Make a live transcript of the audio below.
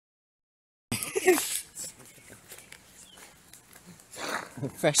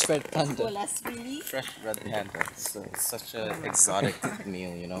Fresh red panda. Fresh red panda. It's such an exotic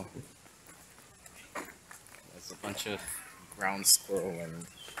meal, you know. There's a bunch of ground squirrel and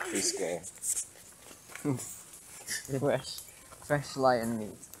tree squirrel. Fresh lion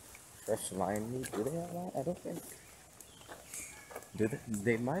meat. Fresh lion meat? Do they have that? I don't think. Do they?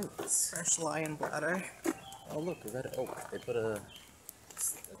 They might. Fresh lion bladder. Oh look, a red oak. They put a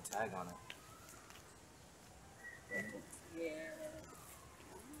tag on it.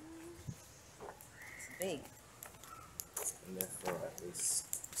 It's big. It's been there for at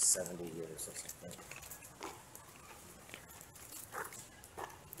least 70 years or something.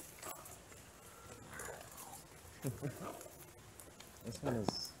 This one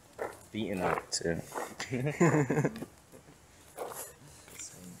is beaten up too.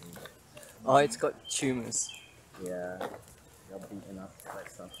 Oh, it's got tumors. Yeah, got beaten up by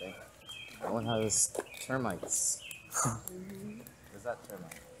something. That one has termites. Is that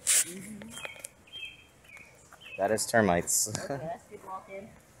termite? That is termites. Okay, let's keep walking.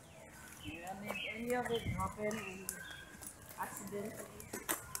 Any of it happen accidentally?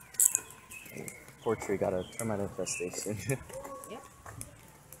 Poor tree got a termite infestation. Yep.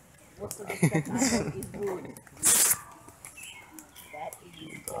 Most of the stuff I know is good. That is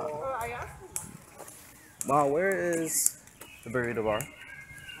good. Wow, where is the burrito bar? I'm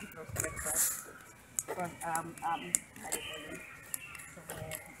close to breakfast. From, how do you call it?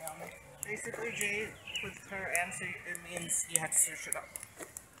 Somewhere down there. Basically, Jay, with her answer, it means you had to search it up.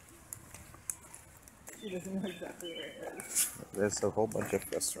 She doesn't know exactly where it is. There's a whole bunch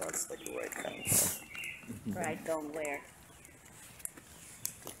of restaurants like right down there. Right down where.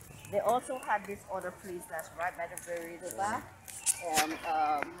 They also had this other place that's right by the burrito bar. How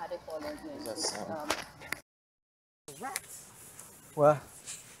do you call it? That's, Rats. What?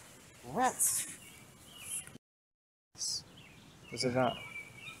 Rats! Was it that?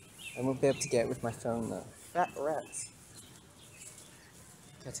 I won't be able to get it with my phone though. Fat rats.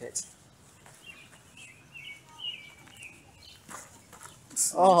 Get it.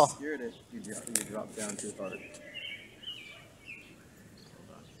 Oh! You scared it. You dropped down too hard.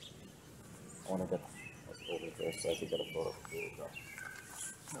 I want to get a photo there so I can get a photo before we drop.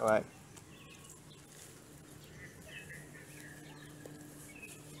 Alright.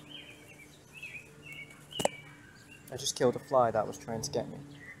 I just killed a fly that was trying to get me.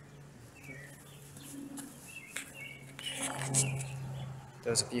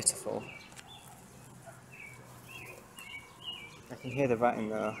 Those are beautiful. I can hear the rat in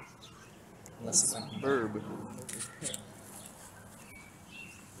there. Unless it's like a bird.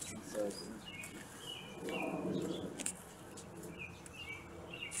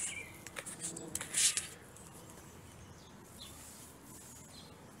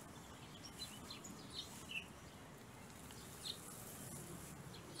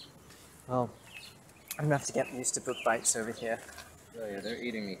 Well, I'm gonna have to get used to bug bites over here. Oh yeah, they're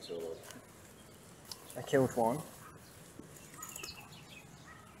eating me too. I killed one.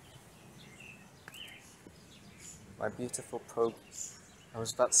 My beautiful I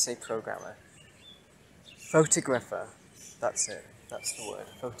was about to say programmer. Photographer. That's it. That's the word.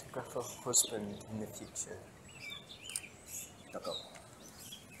 Photographer husband in the future. Ducko.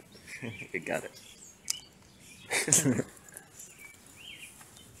 You got it.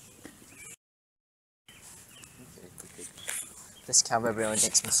 This camera really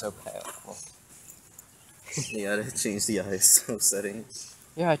makes me so pale. You gotta change the ISO settings.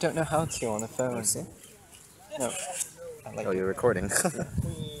 Yeah, I don't know how to on a phone. See? No. I like Oh, you're recording.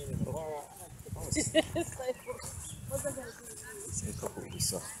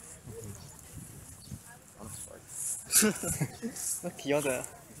 Look, you're the...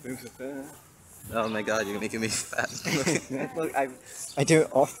 Oh my god, you're making me fat. Look, I do it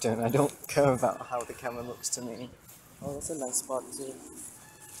often. I don't care about how the camera looks to me. Oh, that's a nice spot too.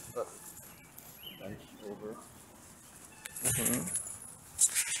 Look. Bench over.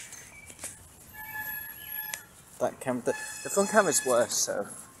 That the front camera's worse, so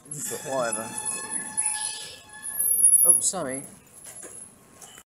but whatever. Oh, sorry.